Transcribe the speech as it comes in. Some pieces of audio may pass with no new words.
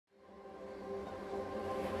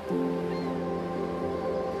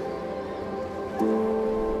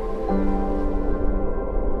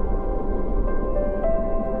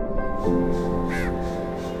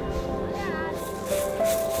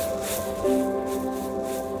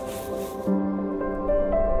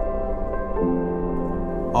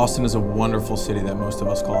Austin is a wonderful city that most of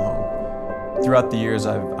us call home. Throughout the years,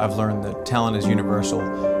 I've learned that talent is universal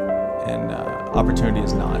and opportunity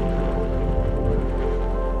is not.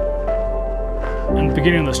 In the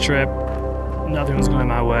beginning of this trip, nothing was going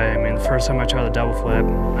my way. I mean, the first time I tried the double flip,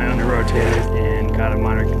 I under-rotated and got a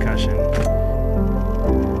minor concussion.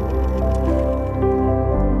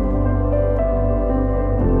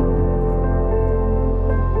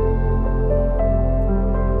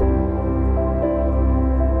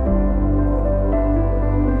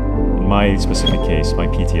 In my specific case, my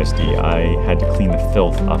PTSD, I had to clean the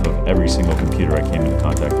filth off of every single computer I came into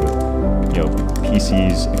contact with. You know,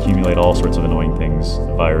 PCs accumulate all sorts of annoying things,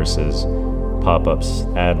 viruses, pop-ups,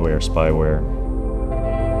 adware, spyware.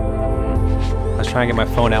 I was trying to get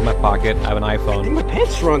my phone out of my pocket. I have an iPhone. I think my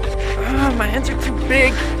pants shrunk. My hands are too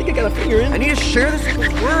big. I think I got a finger in. I need to share this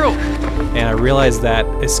with the world. And I realized that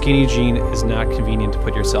a skinny jean is not convenient to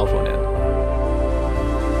put your cell phone in.